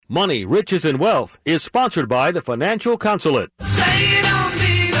Money, Riches, and Wealth is sponsored by the Financial Consulate. Say you don't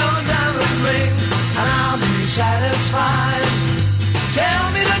need no diamond rings, and I'll be satisfied.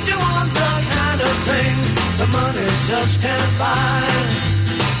 Tell me that you want the kind of things the money just can't buy.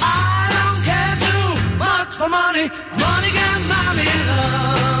 I don't care too much for money. Money can buy me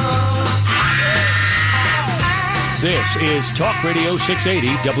love. This is Talk Radio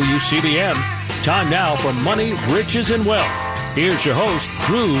 680 WCBM. Time now for Money, Riches, and Wealth. Here's your host,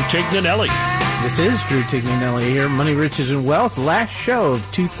 Drew Tignanelli. This is Drew Tignanelli here, Money, Riches, and Wealth. Last show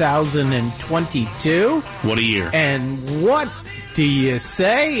of 2022. What a year. And what do you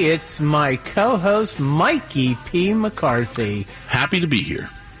say? It's my co-host, Mikey P. McCarthy. Happy to be here.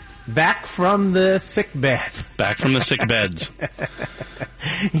 Back from the sick bed. Back from the sick beds.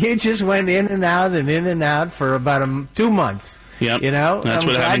 You just went in and out for about 2 months. Yep. You know, that's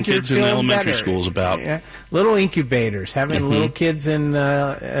what having kids in elementary school is about. Yeah. Little incubators, having little kids in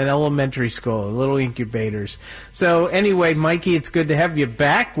elementary school, little incubators. So anyway, Mikey, it's good to have you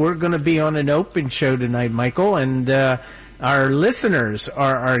back. We're going to be on an open show tonight, Michael, and our listeners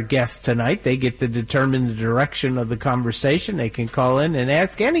are our guests tonight. They get to determine the direction of the conversation. They can call in and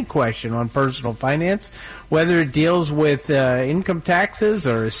ask any question on personal finance, whether it deals with income taxes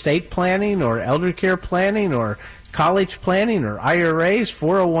or estate planning or elder care planning or college planning or IRAs,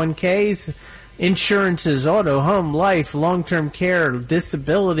 401ks, insurances, auto, home, life, long-term care,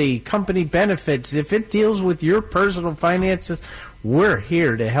 disability, company benefits. If it deals with your personal finances, we're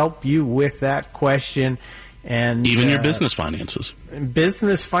here to help you with that question. And even your business finances.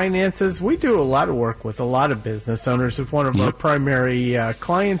 Business finances, we do a lot of work with a lot of business owners. It's one of our primary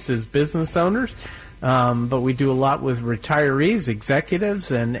clients is business owners. But we do a lot with retirees,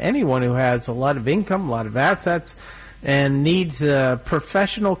 executives, and anyone who has a lot of income, a lot of assets, and needs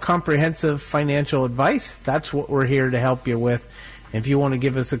professional, comprehensive financial advice. That's what we're here to help you with. If you want to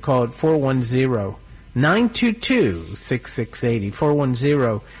give us a call at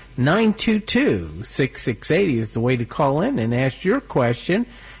 410-922-6680. 410-922-6680 is the way to call in and ask your question.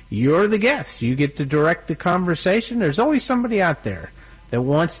 You're the guest. You get to direct the conversation. There's always somebody out there that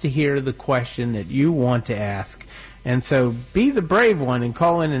wants to hear the question that you want to ask. And so be the brave one and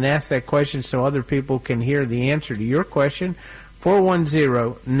call in and ask that question so other people can hear the answer to your question.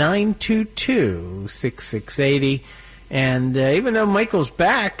 410-922-6680. And even though Michael's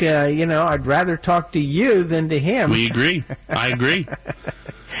back, I'd rather talk to you than to him. We agree. I agree.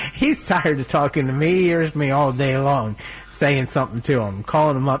 He's tired of talking to me. He hears me all day long saying something to him,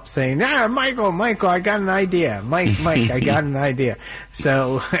 calling him up, saying, Michael, I got an idea. Mike, I got an idea.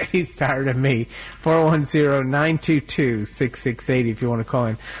 So he's tired of me. 410-922-6680 if you want to call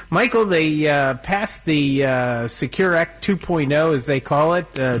in. Michael, they passed the Secure Act 2.0, as they call it.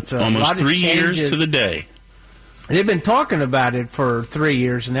 It's almost a lot 3 of changes. years to the day. They've been talking about it for 3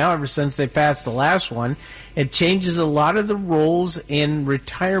 years now, ever since they passed the last one. It changes a lot of the rules in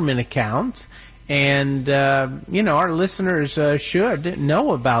retirement accounts. And, our listeners should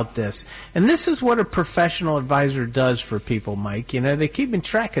know about this. And this is what a professional advisor does for people, Mike. They're keeping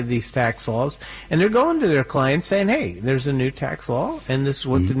track of these tax laws, and they're going to their clients saying, hey, there's a new tax law, and this is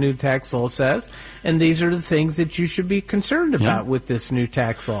what the new tax law says, and these are the things that you should be concerned about with this new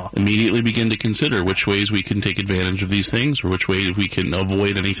tax law. Immediately begin to consider which ways we can take advantage of these things or which ways we can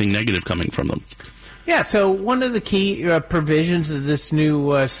avoid anything negative coming from them. Yeah, so one of the key provisions of this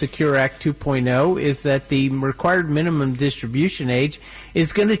new Secure Act 2.0 is that the required minimum distribution age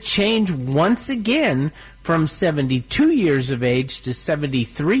is going to change once again from 72 years of age to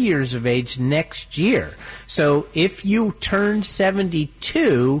 73 years of age next year. So if you turn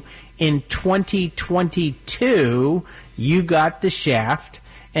 72 in 2022, you got the shaft.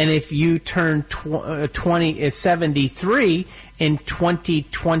 And if you turn 73 in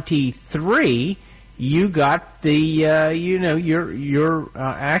 2023, you got the, you're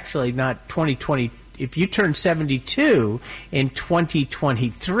actually not 2020. If you turn 72 in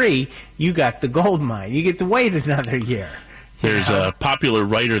 2023, you got the gold mine. You get to wait another year. There's a popular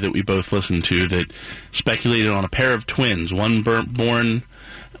writer that we both listened to that speculated on a pair of twins, one born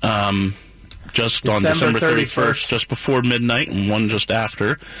just on December 31st, just before midnight, and one just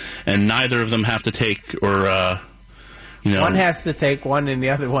after, and neither of them have to take one has to take one and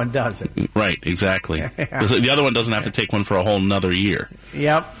the other one doesn't. Right, exactly. Yeah. The other one doesn't have to take one for a whole another year.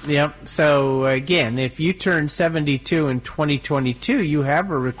 Yep. So, again, if you turn 72 in 2022, you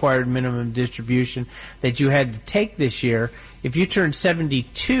have a required minimum distribution that you had to take this year. If you turn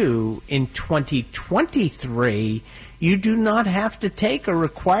 72 in 2023, you do not have to take a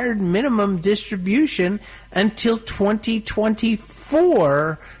required minimum distribution until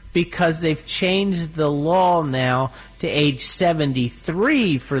 2024 because they've changed the law now to age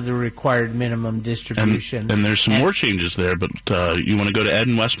 73 for the required minimum distribution. And there's some more changes there, but you want to go to Ed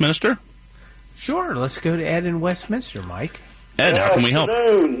in Westminster? Sure, let's go to Ed in Westminster, Mike. Ed, how can we help?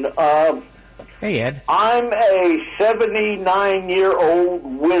 Hey, Ed. I'm a 79-year-old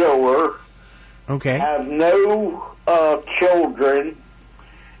widower. Okay. Have no children,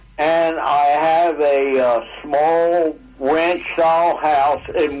 and I have a small ranch-style house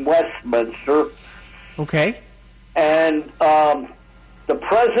in Westminster. Okay. And the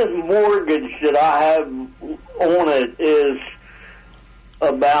present mortgage that I have on it is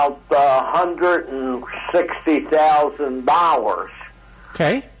about $160,000.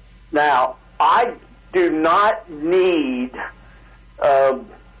 Okay. Now, I do not need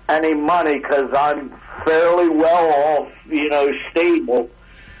any money because I'm fairly well off, stable.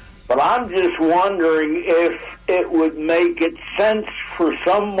 But I'm just wondering if it would make it sense for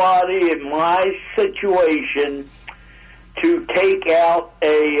somebody in my situation to take out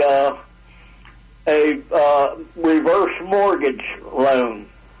a reverse mortgage loan.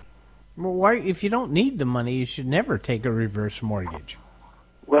 Well, why? If you don't need the money, you should never take a reverse mortgage.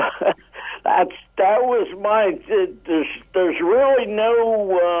 Well, that was my. There's really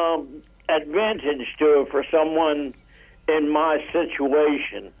no advantage to it for someone in my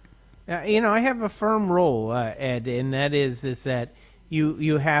situation. I have a firm rule, Ed, and that is that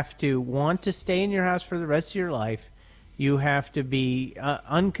you have to want to stay in your house for the rest of your life. You have to be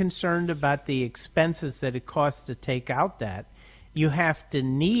unconcerned about the expenses that it costs to take out that. You have to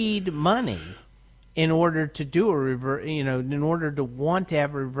need money in order to do a reverse, in order to want to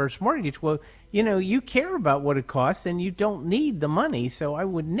have a reverse mortgage. Well, you care about what it costs, and you don't need the money, so I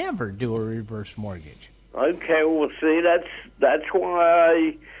would never do a reverse mortgage. Okay, well, see, that's why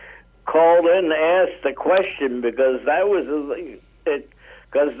I called in to ask the question, because that was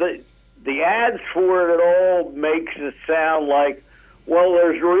because the ads for it all makes it sound like, well,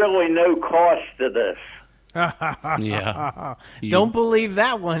 there's really no cost to this. Yeah. Don't believe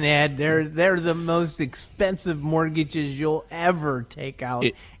that one, Ed. They're the most expensive mortgages you'll ever take out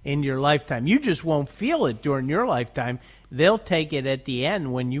in your lifetime. You just won't feel it during your lifetime. They'll take it at the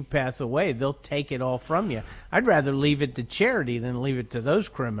end when you pass away. They'll take it all from you. I'd rather leave it to charity than leave it to those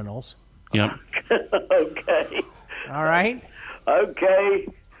criminals. Yep. Okay. All right? Okay.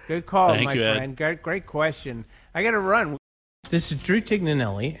 Good call, Thank my you, friend. Great question. I got to run. This is Drew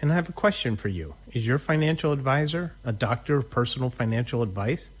Tignanelli, and I have a question for you. Is your financial advisor a doctor of personal financial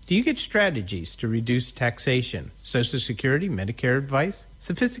advice? Do you get strategies to reduce taxation, Social Security, Medicare advice,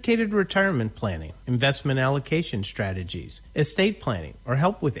 sophisticated retirement planning, investment allocation strategies, estate planning, or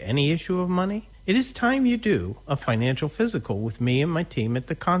help with any issue of money? It is time you do a financial physical with me and my team at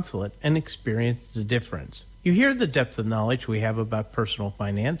the consulate and experience the difference. You hear the depth of knowledge we have about personal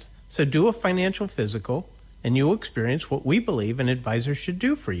finance, so do a financial physical and you'll experience what we believe an advisor should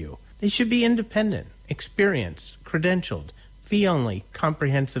do for you. They should be independent, experienced, credentialed, fee-only,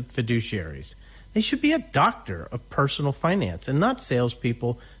 comprehensive fiduciaries. They should be a doctor of personal finance and not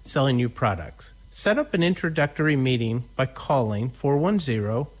salespeople selling you products. Set up an introductory meeting by calling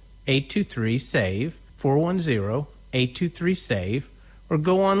 410-823-SAVE, 410-823-SAVE, or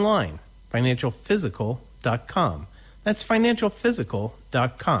go online, financialphysical.com. That's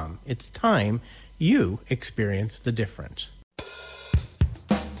financialphysical.com. It's time you experience the difference.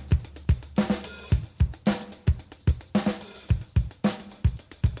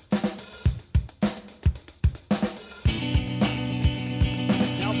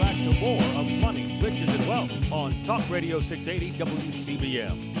 Now back to more of Money, Riches, and Wealth on Talk Radio 680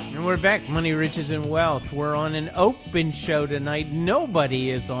 WCBM. And we're back, Money, Riches, and Wealth. We're on an open show tonight. Nobody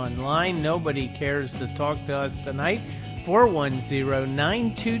is online. Nobody cares to talk to us tonight.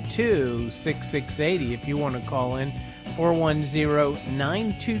 410-922-6680 if you want to call in.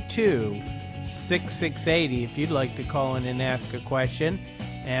 410-922-6680 if you'd like to call in and ask a question.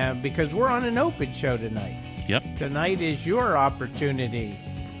 Because we're on an open show tonight. Yep. Tonight is your opportunity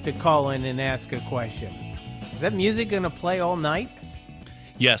to call in and ask a question. Is that music going to play all night?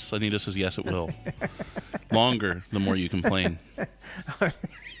 Yes, Anita says yes, it will. Longer, the more you complain.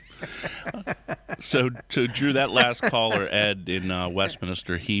 So, Drew, that last caller, Ed in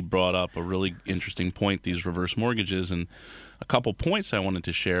Westminster, he brought up a really interesting point, these reverse mortgages, and a couple points I wanted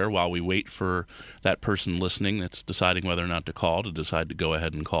to share while we wait for that person listening that's deciding whether or not to call to decide to go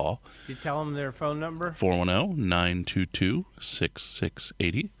ahead and call. You tell them their phone number?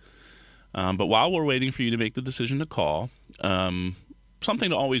 410-922-6680. But while we're waiting for you to make the decision to call, something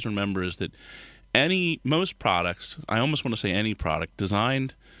to always remember is that most products, I almost want to say any product,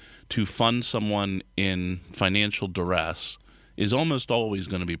 designed to fund someone in financial duress is almost always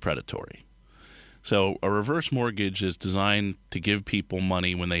going to be predatory. So a reverse mortgage is designed to give people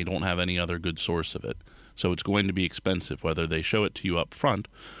money when they don't have any other good source of it. So it's going to be expensive, whether they show it to you up front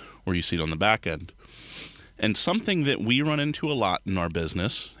or you see it on the back end. And something that we run into a lot in our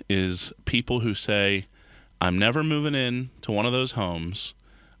business is people who say, I'm never moving in to one of those homes.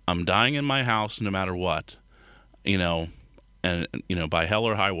 I'm dying in my house no matter what, by hell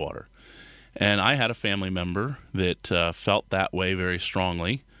or high water. And I had a family member that felt that way very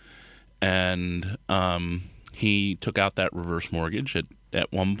strongly. And he took out that reverse mortgage.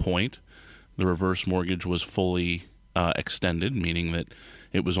 At one point, the reverse mortgage was fully extended, meaning that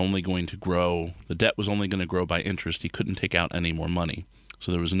it was only going to grow, the debt was only going to grow by interest. He couldn't take out any more money.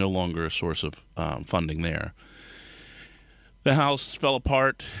 So there was no longer a source of funding there. The house fell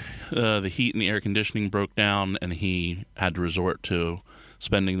apart, the heat and the air conditioning broke down, and he had to resort to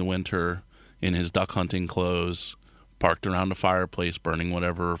spending the winter in his duck hunting clothes, parked around a fireplace, burning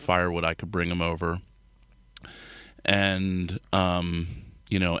whatever firewood I could bring him over, and,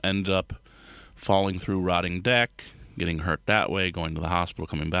 ended up falling through rotting deck, getting hurt that way, going to the hospital,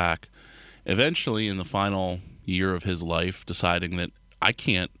 coming back. Eventually, in the final year of his life, deciding that I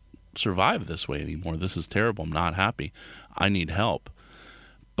can't survive this way anymore. This is terrible. I'm not happy. I need help.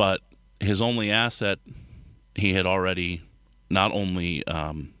 But his only asset, he had already not only,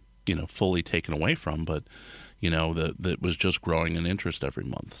 fully taken away from, but, that was just growing in interest every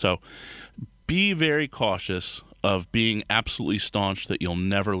month. So be very cautious of being absolutely staunch that you'll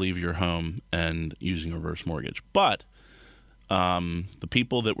never leave your home and using a reverse mortgage. But the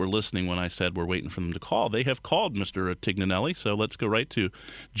people that were listening when I said we're waiting for them to call, they have called Mr. Tignanelli. So let's go right to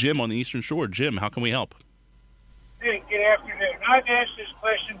Jim on the Eastern Shore. Jim, how can we help? Hey, good afternoon. I've asked this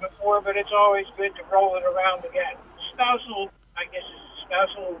question before, but it's always good to roll it around again. Spousal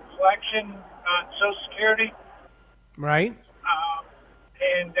reflection on Social Security. Right.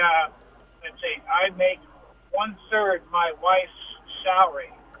 Let's see, I make 1/3 my wife's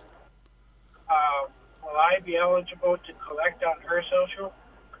salary. Will I be eligible to collect on her social?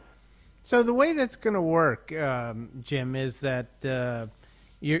 So the way that's going to work, Jim, is that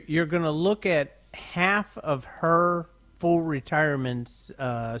you're going to look at half of her full retirement's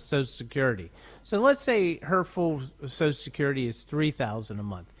Social Security. So let's say her full Social Security is $3,000 a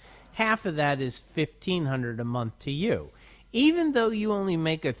month. Half of that is $1,500 a month to you. Even though you only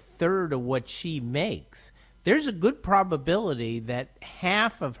make 1/3 of what she makes, there's a good probability that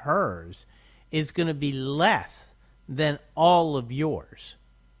half of hers is going to be less than all of yours.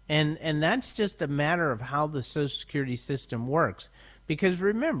 And that's just a matter of how the Social Security system works. Because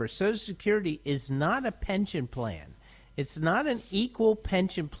remember, Social Security is not a pension plan. It's not an equal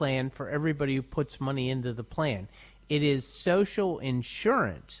pension plan for everybody who puts money into the plan. It is social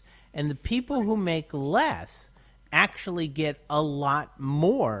insurance. And the people who make less actually get a lot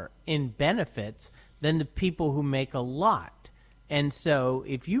more in benefits than the people who make a lot. And so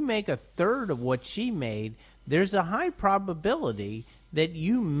if you make 1/3 of what she made, there's a high probability that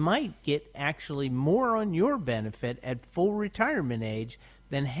you might get actually more on your benefit at full retirement age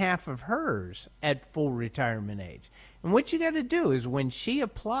than half of hers at full retirement age. And what you got to do is when she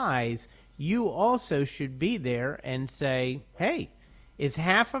applies, you also should be there and say, hey, is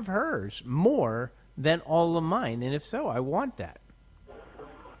half of hers more than all of mine? And if so, I want that.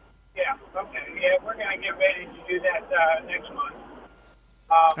 Yeah, okay. Yeah, we're going to get ready to do that next month.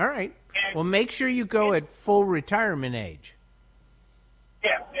 All right. Well, make sure you go at full retirement age.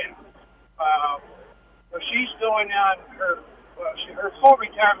 Yeah. Well, she's going on her full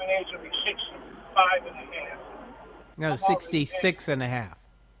retirement age will be 65 and a half. No, 66 and a half.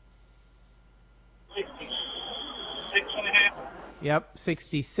 66 and a half? Yep,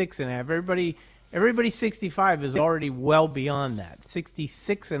 66 and a half. Everybody 65 is already well beyond that.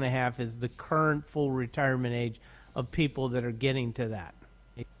 66 and a half is the current full retirement age of people that are getting to that.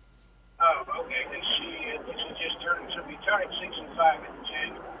 Oh, okay. She'll be turning 65 in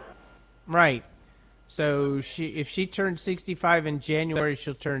January. Right. So if she turns 65 in January,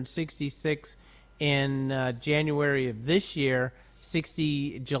 she'll turn 66 in January of this year.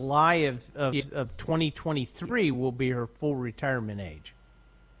 July of 2023 will be her full retirement age.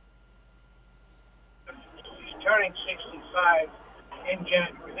 She's turning 65 in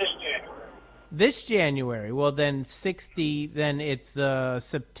January, This January. Well, then it's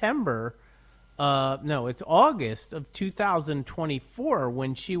September. No, it's August of 2024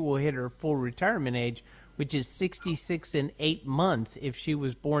 when she will hit her full retirement age, which is 66 and 8 months if she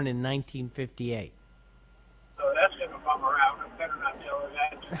was born in 1958. So that's going to bum her out. I better not tell her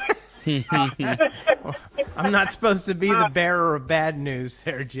that tonight. I'm not supposed to be the bearer of bad news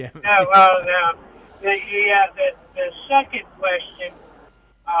there, Jim. No, well, the second question,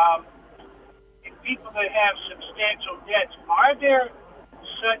 if people that have substantial debts, is there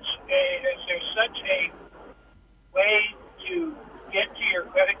such a way to get to your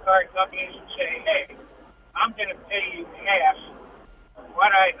credit card companies and say, hey, I'm going to pay you half of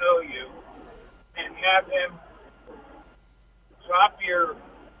what I owe you, and have them drop your,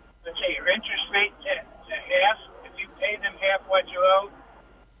 let's say, your interest rate to half if you pay them half what you owe?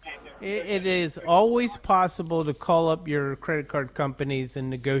 It is always possible to call up your credit card companies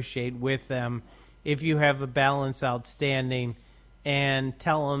and negotiate with them if you have a balance outstanding and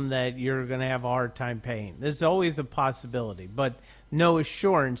tell them that you're going to have a hard time paying. There's always a possibility, but no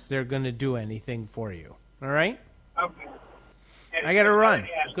assurance they're going to do anything for you. All right? Okay. I got to run.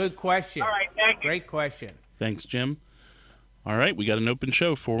 Good question. All right, thank you. Great question. Thanks, Jim. All right, we got an open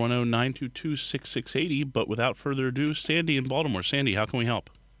show, 410-922-6680. But without further ado, Sandy in Baltimore. Sandy, how can we help?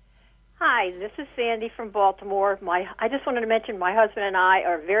 Hi, this is Sandy from Baltimore. I just wanted to mention my husband and I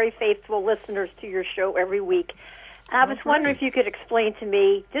are very faithful listeners to your show every week. And I was wondering if you could explain to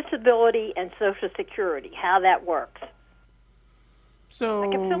me disability and Social Security, how that works. So,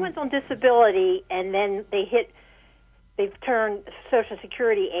 like if someone's on disability and then they've turned Social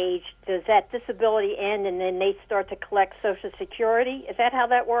Security age, does that disability end and then they start to collect Social Security? Is that how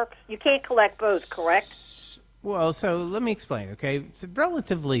that works? You can't collect both, correct? Well, so let me explain, okay? It's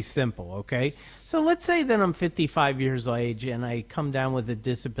relatively simple, okay? So let's say that I'm 55 years of age and I come down with a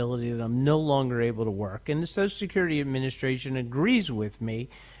disability that I'm no longer able to work, and the Social Security Administration agrees with me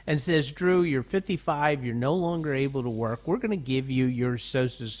and says, Drew, you're 55, you're no longer able to work, we're going to give you your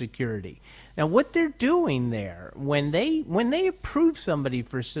Social Security. Now, what they're doing there, when they approve somebody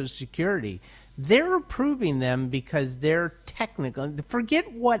for Social Security, they're approving them because they're technical.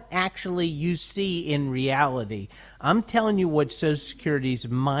 Forget what actually you see in reality. I'm telling you what Social Security's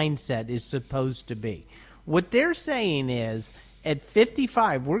mindset is supposed to be. What they're saying is, at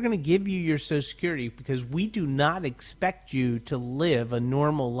 55, we're going to give you your Social Security because we do not expect you to live a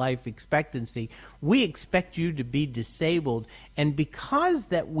normal life expectancy. We expect you to be disabled. And because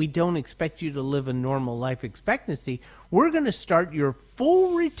that we don't expect you to live a normal life expectancy, we're going to start your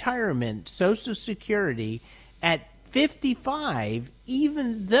full retirement Social Security at 55,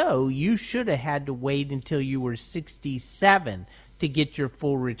 even though you should have had to wait until you were 67 to get your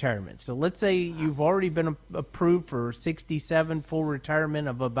full retirement. So let's say you've already been approved for 67 full retirement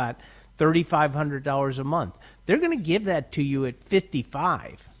of about $3,500 a month. They're going to give that to you at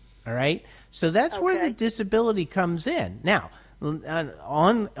 55. All right. So that's where the disability comes in. Now,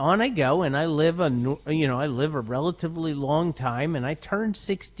 on I go, and I live a relatively long time, and I turned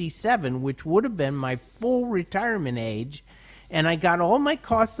 67, which would have been my full retirement age, and I got all my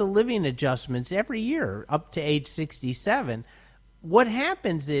cost of living adjustments every year up to age 67. What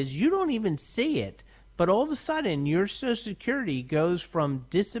happens is you don't even see it, but all of a sudden your Social Security goes from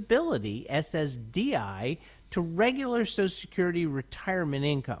disability, SSDI, to regular Social Security retirement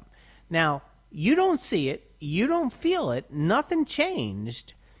income. Now, you don't see it, you don't feel it, nothing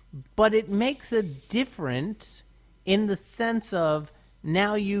changed, but it makes a difference in the sense of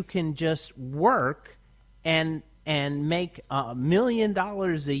now you can just work and make $1 million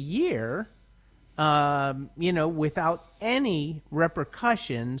a year, without any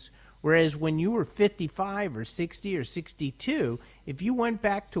repercussions, whereas when you were 55 or 60 or 62, if you went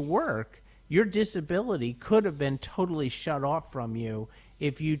back to work, your disability could have been totally shut off from you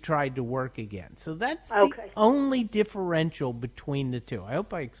if you tried to work again. So that's the only differential between the two. I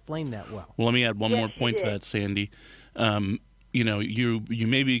hope I explained that well. Well, let me add one more point to that, Sandy. You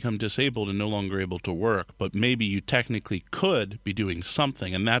may become disabled and no longer able to work, but maybe you technically could be doing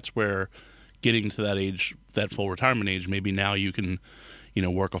something, and that's where getting to that age, that full retirement age, maybe now you can,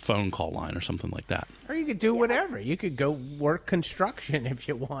 work a phone call line or something like that. Or you could do whatever. You could go work construction if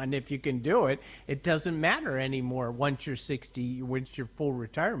you want, if you can do it. It doesn't matter anymore once you're 60, once you're full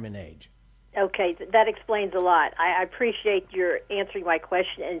retirement age. Okay, that explains a lot. I appreciate your answering my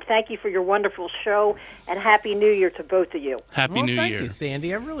question, and thank you for your wonderful show, and Happy New Year to both of you. Happy New Year. Thank you,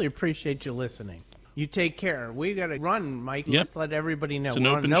 Sandy. I really appreciate you listening. You take care. We got to run, Mike. Yep. Let's let everybody know. It's an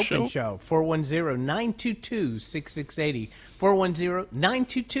We're open on an open show. 410-922-6680.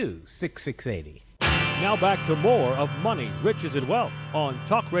 410-922-6680. Now back to more of Money, Riches, and Wealth on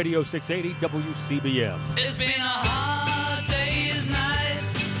Talk Radio 680 WCBM. It's been a hard day's night,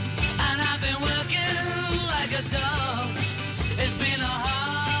 and I've been working like a dog. It's been a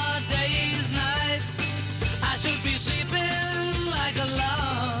hard day's night, I should be sleeping like a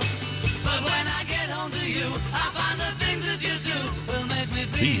log. But when I get home to you, I find the things that you do will make me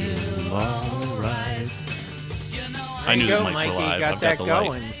feel alright. I knew There you the go, mics were Mikey. live. Got I've that got the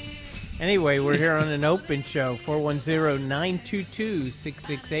going. light. Anyway, we're here on an open show,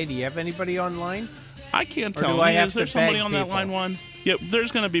 410-922-6680. You have anybody online? I can't tell. Is there somebody on that line one? Yeah,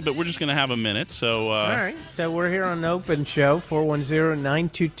 there's going to be, but we're just going to have a minute. So, all right. So we're here on an open show,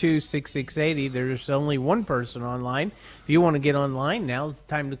 410-922-6680. There's only one person online. If you want to get online, now's the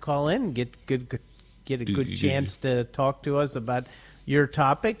time to call in and get a good chance to talk to us about your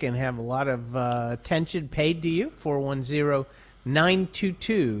topic and have a lot of attention paid to you.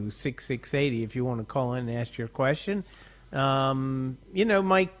 410-922-6680 if you want to call in and ask your question.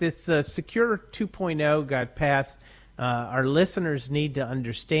 Mike, this Secure 2.0 got passed. Our listeners need to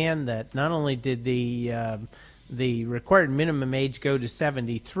understand that not only did the required minimum age go to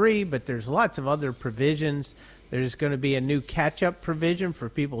 73, but there's lots of other provisions. There's going to be a new catch-up provision for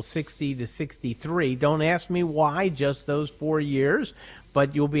people 60 to 63. Don't ask me why, just those 4 years,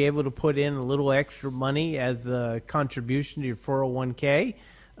 but you'll be able to put in a little extra money as a contribution to your 401k.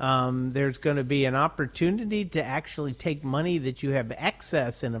 There's going to be an opportunity to actually take money that you have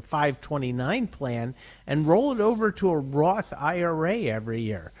excess in a 529 plan and roll it over to a Roth IRA every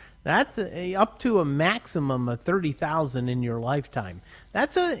year. That's up to a maximum of $30,000 in your lifetime.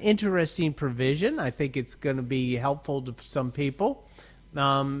 That's an interesting provision. I think it's going to be helpful to some people.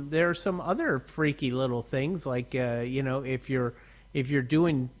 There are some other freaky little things like if you're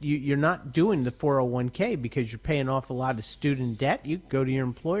not doing the 401k because you're paying off a lot of student debt, you go to your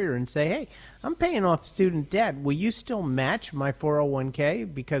employer and say, hey, I'm paying off student debt. Will you still match my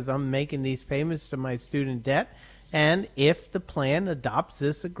 401k because I'm making these payments to my student debt? And if the plan adopts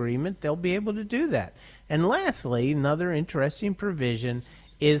this agreement, they'll be able to do that. And lastly, another interesting provision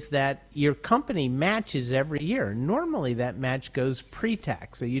is that your company matches every year. Normally that match goes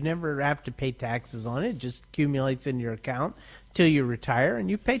pre-tax, so you never have to pay taxes on it. It just accumulates in your account till you retire and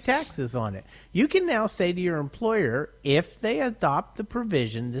you pay taxes on it. You can now say to your employer, if they adopt the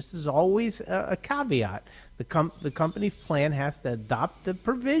provision, this is always a caveat, the company's plan has to adopt the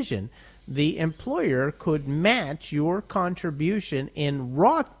provision. The employer could match your contribution in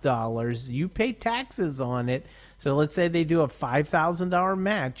Roth dollars. You pay taxes on it. So let's say they do a $5,000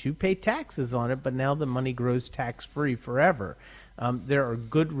 match. You pay taxes on it, but now the money grows tax-free forever. There are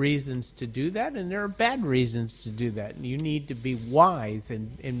good reasons to do that, and there are bad reasons to do that. And you need to be wise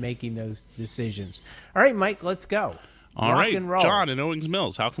in making those decisions. All right, Mike, let's go. All right, John in Owings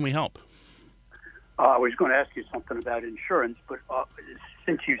Mills, how can we help? I was going to ask you something about insurance, but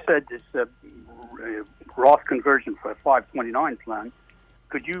since you said this Roth conversion for a 529 plan,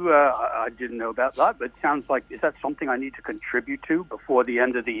 could you, I didn't know about that, but it sounds like, is that something I need to contribute to before the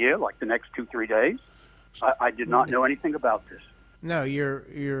end of the year, like the next 2-3 days? I did not know anything about this. No,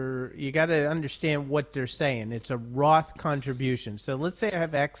 you got to understand what they're saying. It's a Roth contribution. So let's say I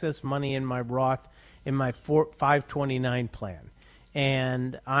have excess money in my Roth in my 529 plan,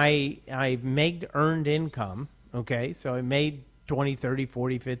 and I made earned income. Okay, so I made $20,000,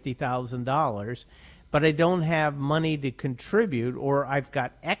 $30,000, $40,000, $50,000, but I don't have money to contribute, or I've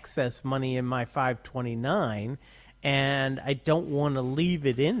got excess money in my 529. And I don't want to leave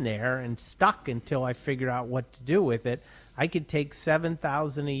it in there and stuck until I figure out what to do with it. I could take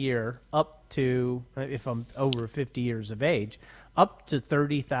 $7,000 a year up to, if I'm over 50 years of age, up to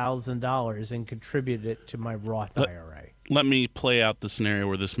 $30,000 and contribute it to my Roth IRA. Let me play out the scenario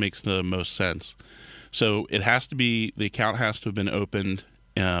where this makes the most sense. So the account has to have been opened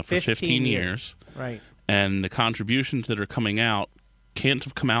for 15 years. Right. And the contributions that are coming out can't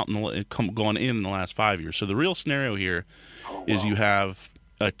have come out gone in the last 5 years. So the real scenario here is you have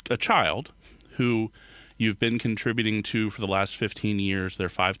a child who you've been contributing to for the last 15 years, their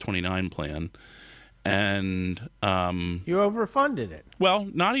 529 plan, and you overfunded it. Well,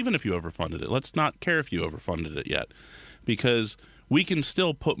 not even if you overfunded it. Let's not care if you overfunded it yet, because we can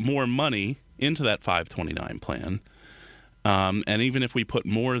still put more money into that 529 plan. And even if we put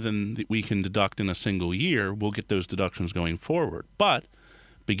more than we can deduct in a single year, we'll get those deductions going forward. But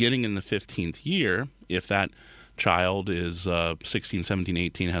beginning in the 15th year, if that child is 16, 17,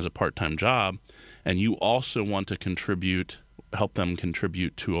 18, has a part-time job, and you also want to help them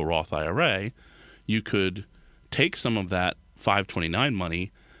contribute to a Roth IRA, you could take some of that 529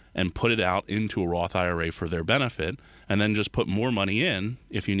 money and put it out into a Roth IRA for their benefit, and then just put more money in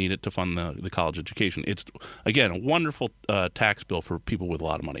if you need it to fund the college education. It's, again, a wonderful tax bill for people with a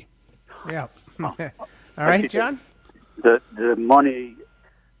lot of money. Yeah. All right, John? The money,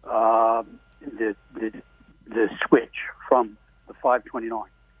 the switch from the 529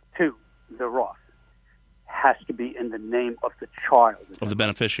 to the Roth has to be in the name of the child. Of the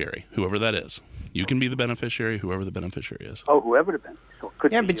beneficiary, whoever that is. You can be the beneficiary, whoever the beneficiary is. Oh, whoever the beneficiary.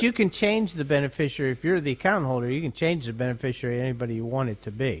 Yeah, but you can change the beneficiary. If you're the account holder, you can change the beneficiary to anybody you want it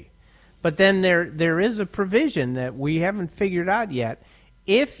to be. But then there is a provision that we haven't figured out yet.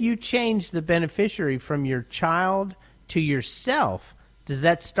 If you change the beneficiary from your child to yourself, does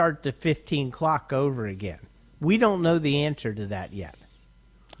that start the 15 clock over again? We don't know the answer to that yet.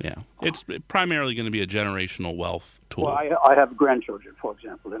 Yeah, it's primarily going to be a generational wealth tool. Well, I have grandchildren, for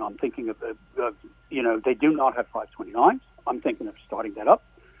example, and I'm thinking of they do not have 529s. I'm thinking of starting that up.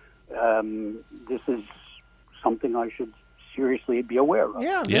 This is something I should seriously be aware of.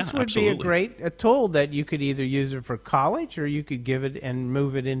 Yeah, this would absolutely be a tool that you could either use it for college or you could give it and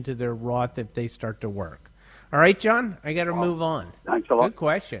move it into their Roth if they start to work. All right, John, I got to move on. Thanks a lot. Good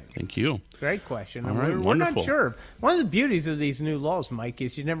question. Thank you. Great question. All right, we're not wonderful. sure. One of the beauties of these new laws, Mike,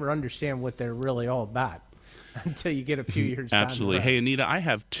 is you never understand what they're really all about until you get a few years down the Absolutely. road. Hey, Anita, I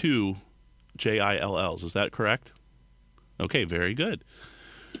have 2 JILLs. Is that correct? Okay, very good.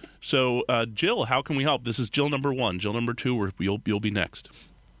 So, Jill, how can we help? This is Jill number 1. Jill number 2, you'll be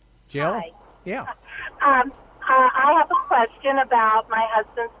next. Jill? Hi. Yeah. I have a question about my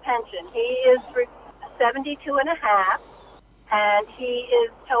husband's pension. He is 72 and a half, and he is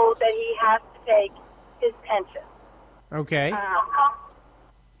told that he has to take his pension. Okay.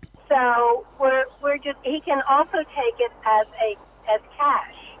 So we're just, he can also take it as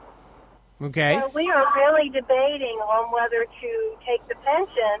cash. Okay. So we are really debating on whether to take the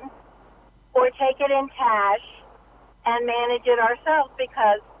pension or take it in cash and manage it ourselves,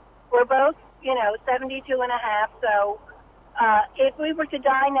 because we're both, 72 and a half. So if we were to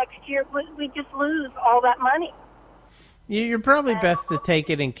die next year, we just lose all that money. You're probably best to take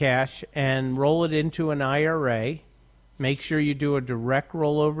it in cash and roll it into an IRA. Make sure you do a direct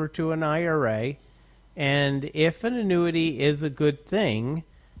rollover to an IRA. And if an annuity is a good thing,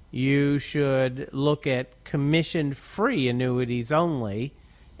 you should look at commission-free annuities only,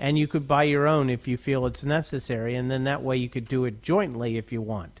 and you could buy your own if you feel it's necessary, and then that way you could do it jointly if you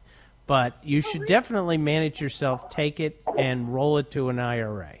want. But you should definitely manage yourself, take it, and roll it to an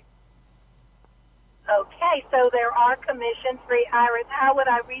IRA. Okay, so there are commission-free IRAs. How would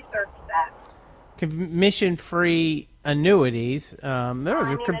I research that? Commission-free annuities.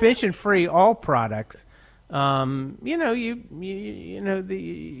 They're commission-free all products. Your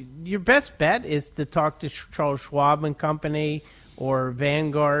best bet is to talk to Charles Schwab and Company or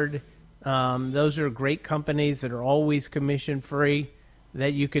Vanguard. Those are great companies that are always commission-free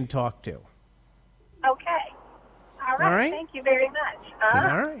that you can talk to. Okay. All right. Thank you very much.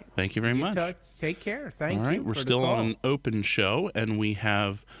 All right. Thank you very much. Take care. Thank you. All right, we're for still the call. on an open show, and we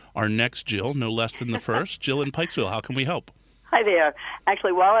have our next Jill, no less than the first. Jill in Pikesville, how can we help? Hi there.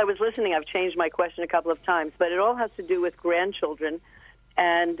 Actually, while I was listening, I've changed my question a couple of times, but it all has to do with grandchildren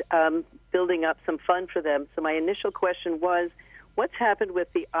and building up some fund for them. So my initial question was, what's happened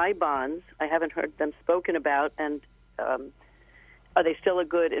with the I-bonds? I haven't heard them spoken about, and are they still a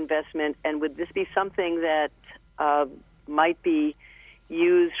good investment? And would this be something that might be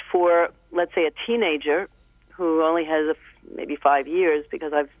used for, let's say, a teenager who only has maybe 5 years?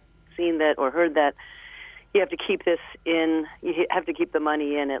 Because I've seen that or heard that you have to keep the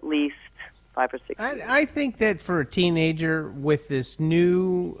money in at least 5 or 6 years. I think that for a teenager with this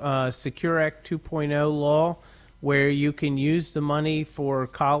new Secure Act 2.0 law, where you can use the money for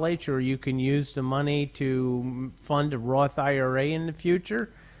college or you can use the money to fund a Roth IRA in the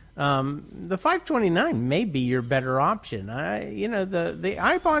future, the 529 may be your better option. The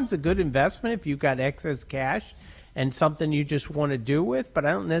I-bond's a good investment if you've got excess cash and something you just want to do with, but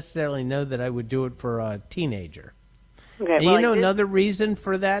I don't necessarily know that I would do it for a teenager. Okay, And another reason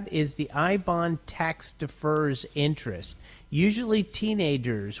for that is the I-bond tax defers interest. Usually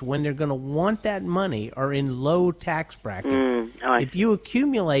teenagers, when they're going to want that money, are in low tax brackets. If you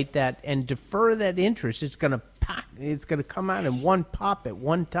accumulate that and defer that interest, it's going to come out in one pop at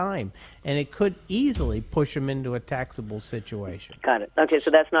one time, and it could easily push them into a taxable situation. Got it. Okay, so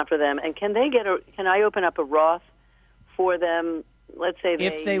that's not for them. And can I open up a Roth for them? Let's say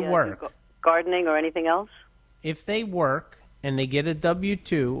if they work, do gardening or anything else. If they work and they get a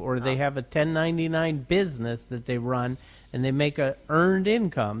W-2 or they have a 1099 business that they run and they make a earned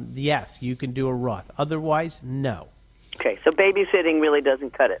income, yes, you can do a Roth. Otherwise, no. Okay, so babysitting really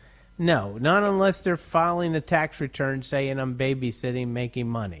doesn't cut it. No, not unless they're filing a tax return saying I'm babysitting, making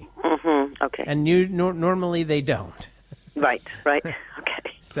money. Mm-hmm. Okay. And normally they don't. Right. Okay.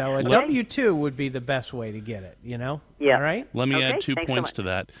 So a W-2 would be the best way to get it, Yeah. All right? Let me add 2 points to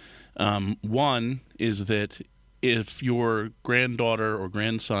that. One is that if your granddaughter or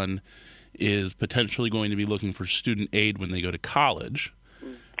grandson is potentially going to be looking for student aid when they go to college,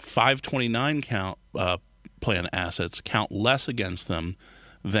 529 plan assets count less against them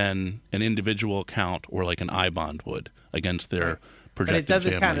than an individual account or like an I-bond would against their But it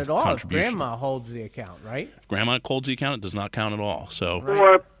doesn't count at all if contribution. Grandma holds the account, right? If Grandma holds the account, it does not count at all. So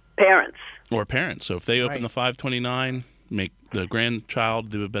Or parents. Or parents. So if they open Right. the 529, make the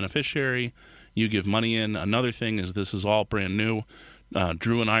grandchild the beneficiary, you give money in. Another thing is this is all brand new.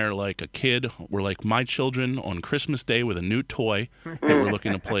 Drew and I are like a kid. We're like my children on Christmas Day with a new toy that we're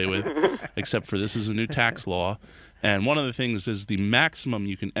looking to play with, except for this is a new tax law. And one of the things is the maximum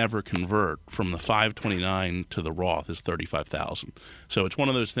you can ever convert from the 529 to the Roth is $35,000. So it's one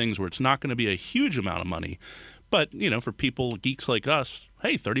of those things where it's not going to be a huge amount of money. But, you know, for people, geeks like us,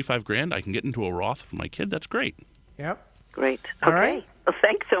 hey, 35 grand, I can get into a Roth for my kid. That's great. Yep. Great. All Okay. right. Well,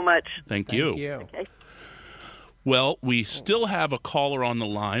 thanks so much. Thank you. Okay. Well, we still have a caller on the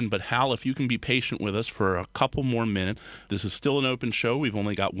line, but Hal, if you can be patient with us for a couple more minutes. This is still an open show. We've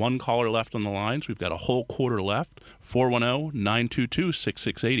only got one caller left on the lines. We've got a whole quarter left.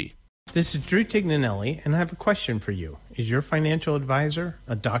 410-922-6680. This is Drew Tignanelli, and I have a question for you. Is your financial advisor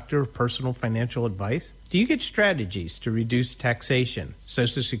a doctor of personal financial advice? Do you get strategies to reduce taxation,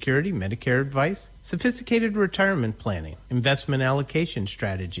 Social Security, Medicare advice, sophisticated retirement planning, investment allocation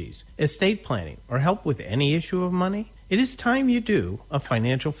strategies, estate planning, or help with any issue of money? It is time you do a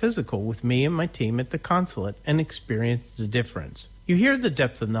financial physical with me and my team at the consulate and experience the difference. You hear the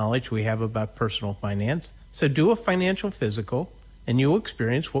depth of knowledge we have about personal finance, so do a financial physical and you'll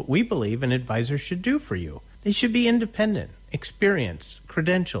experience what we believe an advisor should do for you. They should be independent, experienced,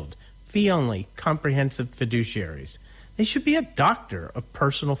 credentialed, fee-only, comprehensive fiduciaries. They should be a doctor of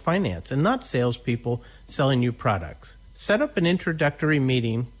personal finance and not salespeople selling you products. Set up an introductory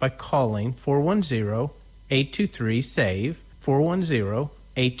meeting by calling 410-823-SAVE,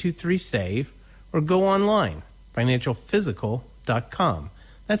 410-823-SAVE, or go online, financialphysical.com.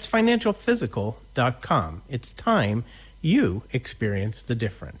 That's financialphysical.com. It's time you experience the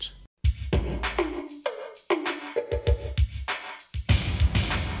difference.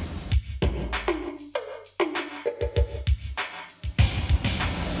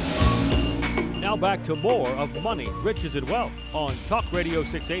 Now back to more of Money, Riches, and Wealth on Talk Radio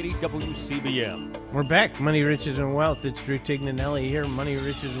 680 WCBM. We're back. Money, Riches, and Wealth. It's Drew Tignanelli here, Money,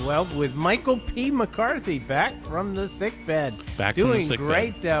 Riches, and Wealth, with Michael P. McCarthy back from the sick bed. Back from the sick doing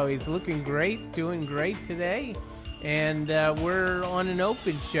great, bed. though. He's looking great, doing great today. And we're on an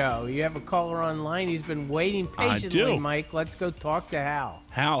open show. You have a caller online. He's been waiting patiently, I do. Mike. Let's go talk to Hal.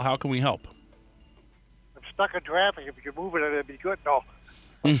 Hal, how can we help? I'm stuck in traffic. If you could move it, it'd be good. No.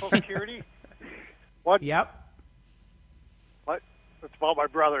 Social Security? What? Yep. What? It's about my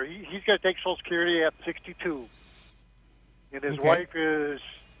brother. He's going to take Social Security at 62. And his Okay. wife is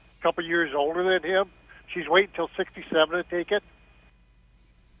a couple years older than him. She's waiting until 67 to take it.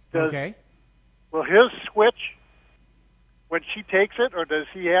 Okay. Will his switch when she takes it, or does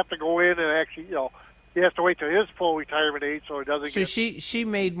he have to go in and actually, he has to wait till his full retirement age so it doesn't So get... she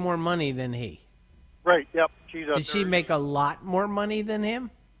made more money than he. Right, yep. She's Did she make a lot more money than him?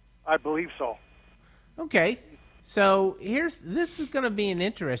 I believe so. Okay. So this is going to be an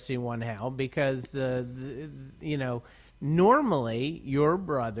interesting one, Hal, because normally your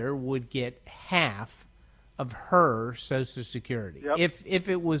brother would get half of her Social Security. Yep. If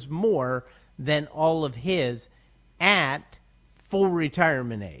it was more than all of his at full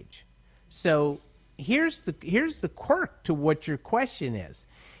retirement age. So here's the quirk to what your question is.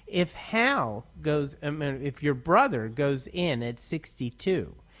 If if your brother goes in at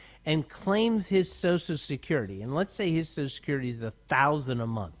 62 and claims his Social Security, and let's say his Social Security is $1,000 a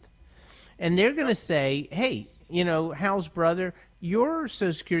month, and they're going to say, hey, Hal's brother, your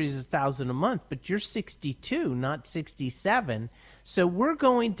Social Security is $1,000 a month, but you're 62, not 67. So we're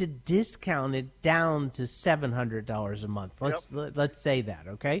going to discount it down to $700 a month. Let's say that,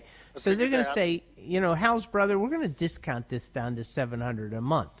 okay? So they're going to say, Hal's brother, we're going to discount this down to $700 a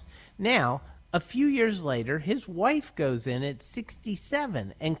month. Now, a few years later, his wife goes in at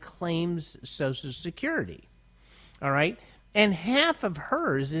 67 and claims Social Security. All right? And half of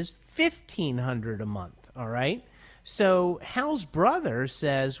hers is $1,500 a month. All right? So Hal's brother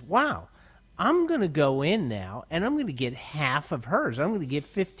says, wow, I'm going to go in now and I'm going to get half of hers. I'm going to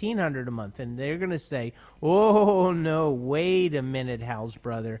get $1,500 a month. And they're going to say, oh, no, wait a minute, Hal's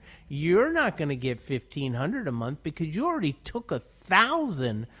brother. You're not going to get $1,500 a month because you already took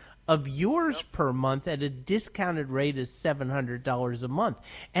 $1,000 of yours per month at a discounted rate of $700 a month.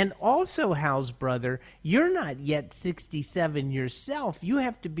 And also, Hal's brother, you're not yet 67 yourself. You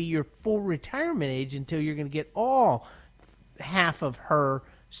have to be your full retirement age until you're going to get all half of her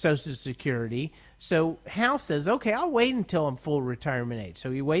Social Security. So Hal says, okay, I'll wait until I'm full retirement age.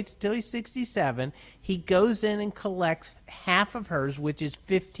 So he waits until he's 67. He goes in and collects half of hers, which is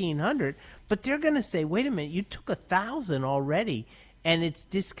 $1,500. But they're going to say, wait a minute, you took $1,000 already and it's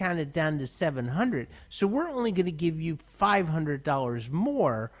discounted down to $700. So we're only going to give you $500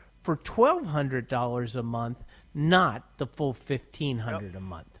 more for $1,200 a month, not the full $1,500 a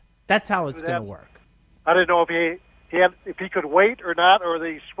month. That's how it's going to work. I didn't know if he could wait or not, or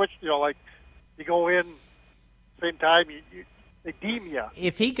they switch. Like you go in same time, they deem you.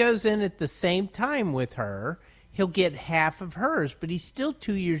 If he goes in at the same time with her, he'll get half of hers, but he's still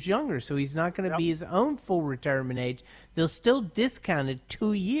 2 years younger, so he's not going to be his own full retirement age. They'll still discount it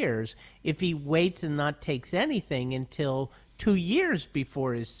 2 years if he waits and not takes anything until 2 years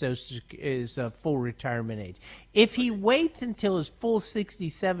before his full retirement age. If he waits until his full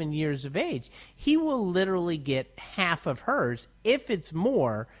 67 years of age, he will literally get half of hers if it's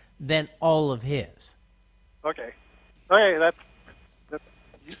more than all of his. Okay, that's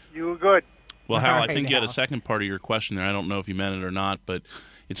you were good. Well, Hal, I think you had a second part of your question there. I don't know if you meant it or not, but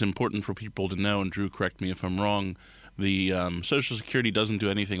it's important for people to know, and Drew, correct me if I'm wrong, the Social Security doesn't do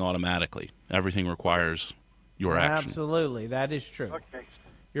anything automatically. Everything requires your action. Absolutely, that is true. Okay.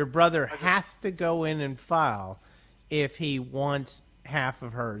 Your brother has to go in and file if he wants half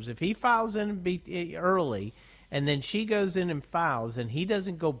of hers. If he files in early, and then she goes in and files, and he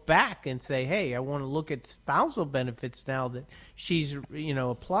doesn't go back and say, hey, I want to look at spousal benefits now that she's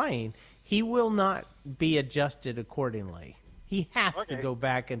applying, he will not be adjusted accordingly. He has to go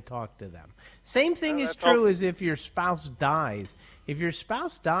back and talk to them. Same thing is true as if your spouse dies. If your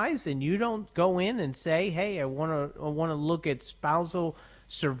spouse dies and you don't go in and say, hey, I want to look at spousal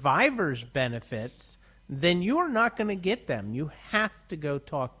survivors benefits, then you are not going to get them. You have to go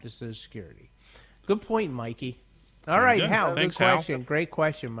talk to Social Security. Good point, Mikey. All right, Hal, Thanks, good question. Hal. Great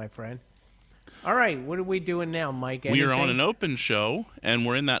question, my friend. All right, what are we doing now, Mike? We are on an open show, and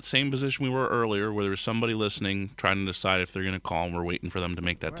we're in that same position we were earlier, where there's somebody listening trying to decide if they're going to call, and we're waiting for them to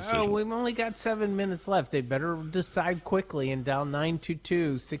make that decision. Oh, we've only got 7 minutes left. They better decide quickly and dial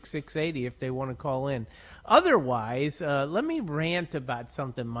 922-6680 if they want to call in. Otherwise, let me rant about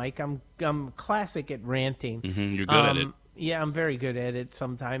something, Mike. I'm classic at ranting. You're good at it. Yeah, I'm very good at it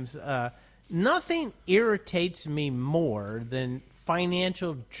sometimes. Nothing irritates me more than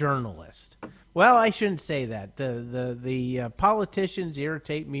financial journalists. Well, I shouldn't say that. The politicians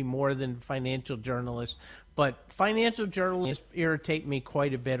irritate me more than financial journalists, but financial journalists irritate me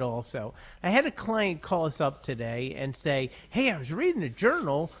quite a bit also. I had a client call us up today and say, hey, I was reading a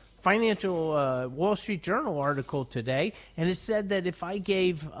journal, financial Wall Street Journal article today, and it said that if I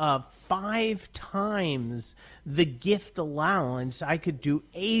gave 5 times the gift allowance, I could do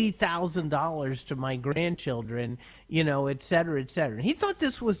 $80,000 to my grandchildren, et cetera, et cetera. And he thought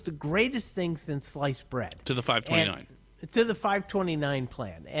this was the greatest thing since sliced bread. To the 529. To the 529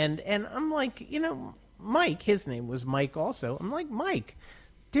 plan. And I'm like, Mike, his name was Mike also. I'm like, Mike,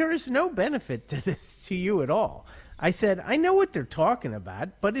 there is no benefit to this to you at all. I said, I know what they're talking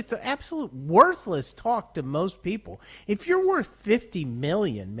about, but it's an absolute worthless talk to most people. If you're worth $50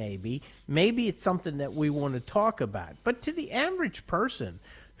 million, maybe it's something that we want to talk about. But to the average person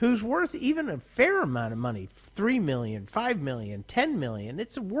who's worth even a fair amount of money, $3 million, $5 million, $10 million,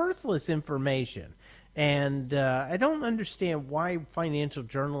 it's worthless information. And I don't understand why financial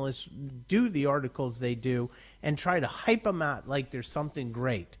journalists do the articles they do and try to hype them out like there's something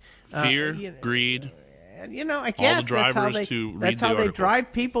great. Fear, greed. I guess that's how they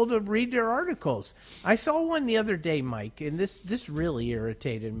drive people to read their articles. I saw one the other day, Mike, and this really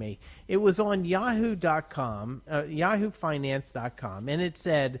irritated me. It was on Yahoo.com, YahooFinance.com, and it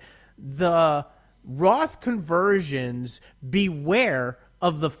said, the Roth conversions, beware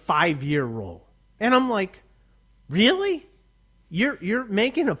of the 5-year rule. And I'm like, really? You're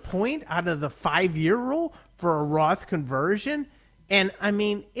making a point out of the 5-year rule for a Roth conversion? And, I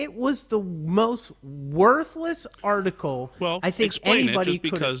mean, it was the most worthless article I think anybody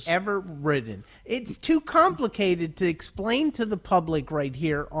could have ever written. It's too complicated to explain to the public right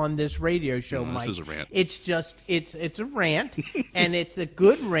here on this radio show, Mike. This is a rant. It's just, it's a rant, and it's a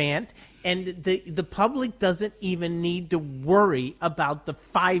good rant, and the public doesn't even need to worry about the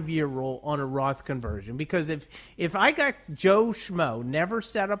 5-year rule on a Roth conversion. Because if I got Joe Schmo, never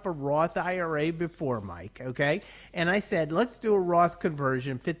set up a Roth IRA before, Mike, okay, and I said, let's do a Roth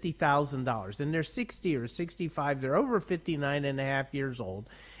conversion, $50,000, and they're 60 or 65, they're over 59 and a half years old,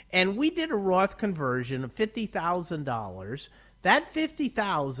 and we did a Roth conversion of $50,000, that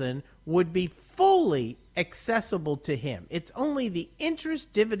 $50,000 would be fully accessible to him. It's only the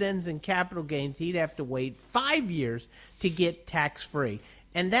interest, dividends, and capital gains he'd have to wait 5 years to get tax-free.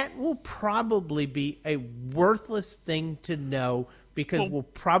 And that will probably be a worthless thing to know because we'll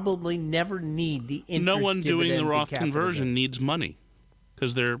probably never need the interest, no one doing the Roth conversion gains. needs money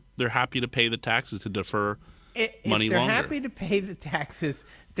because they're happy to pay the taxes to defer money if they're longer. happy to pay the taxes,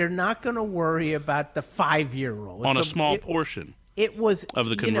 they're not going to worry about the 5-year rule. On a small portion of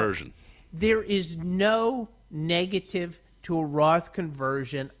the conversion. There is no negative to a Roth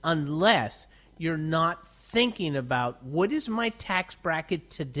conversion unless you're not thinking about what is my tax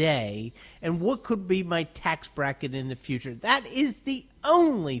bracket today and what could be my tax bracket in the future. That is the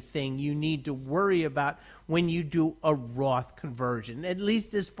only thing you need to worry about when you do a Roth conversion, at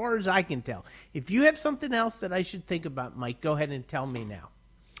least as far as I can tell. If you have something else that I should think about, Mike, go ahead and tell me now.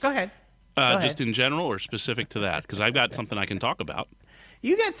 Go ahead. Just in general or specific to that? Because I've got something I can talk about.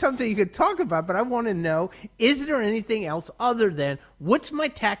 You got something you could talk about, but I want to know, is there anything else other than what's my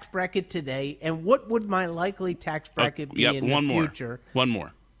tax bracket today and what would my likely tax bracket be in the future? One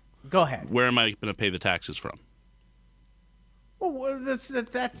more. Go ahead. Where am I going to pay the taxes from? Well, that's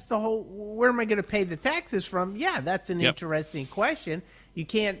the whole, where am I going to pay the taxes from? Yeah, that's an interesting question.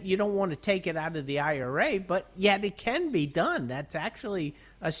 You don't want to take it out of the IRA, but yet it can be done. That's actually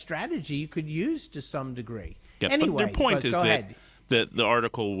a strategy you could use to some degree. Yeah, anyway, but their point is that the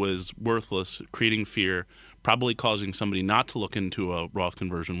article was worthless, creating fear, probably causing somebody not to look into a Roth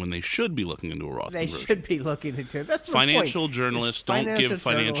conversion when they should be looking into a Roth conversion. They should be looking into it. That's financial journalists don't give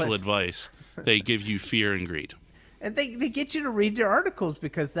financial advice. They give you fear and greed. And they get you to read their articles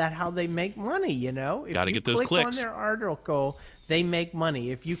because that's how they make money, you know? Got to get those clicks. If you click on their article, they make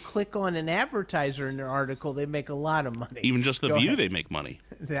money. If you click on an advertiser in their article, they make a lot of money. Even just the view, they make money.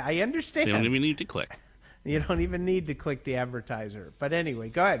 I understand. They don't even need to click. You don't even need to click the advertiser. But anyway,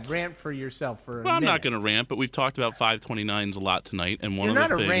 go ahead, rant for yourself for a minute. I'm not going to rant, but we've talked about 529s a lot tonight, and You're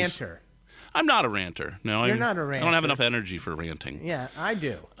not a ranter. I'm not a ranter. No, You're not a ranter. I don't have enough energy for ranting. Yeah, I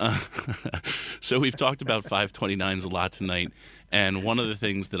do. So we've talked about 529s a lot tonight, and one of the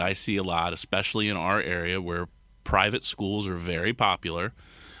things that I see a lot, especially in our area where private schools are very popular,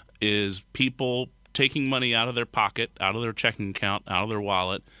 is people taking money out of their pocket, out of their checking account, out of their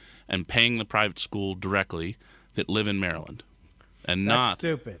wallet, and paying the private school directly that live in Maryland. And That's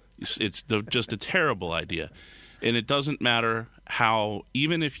stupid. It's just a terrible idea. And it doesn't matter how,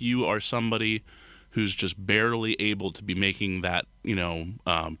 even if you are somebody who's just barely able to be making that,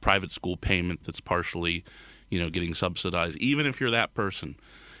 private school payment that's partially, getting subsidized, even if you're that person,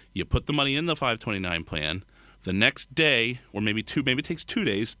 you put the money in the 529 plan, the next day, or maybe it takes 2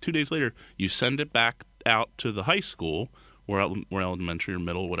 days, 2 days later, you send it back out to the high school, or elementary or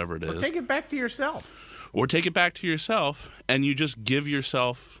middle, whatever it is. Or take it back to yourself. And you just give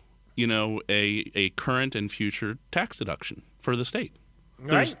yourself a current and future tax deduction for the state.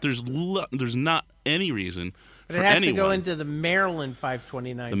 Right. There's not any reason but for it has anyone. to go into the Maryland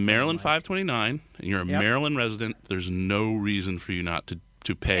 529. The Maryland 529, and you're a Maryland resident, there's no reason for you not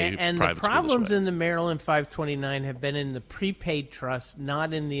to pay and private the problems school in the Maryland 529 have been in the prepaid trust,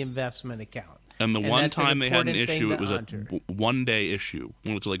 not in the investment account. And one time they had an issue, it was a a one-day issue.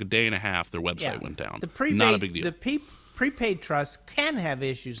 When it was like a day and a half, their website went down. The prepaid, not a big deal. The prepaid trust can have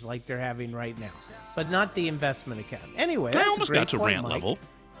issues like they're having right now, but not the investment account. Anyway, that's I almost a great got to point, rant Mike. level.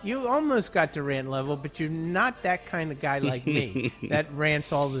 You almost got to rant level, but you're not that kind of guy like me that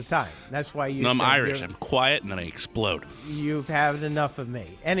rants all the time. That's why you. No, I'm Irish. I'm quiet and then I explode. You've had enough of me.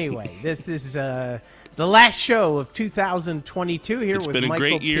 Anyway, this is the last show of 2022 here it's with been a Michael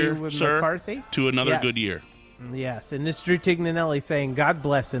great year, P. with sir, McCarthy. To another good year. Yes, and this is Drew Tignanelli saying God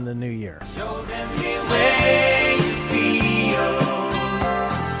bless in the new year. Show them the way you feel.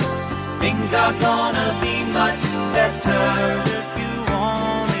 Things are gonna be much better.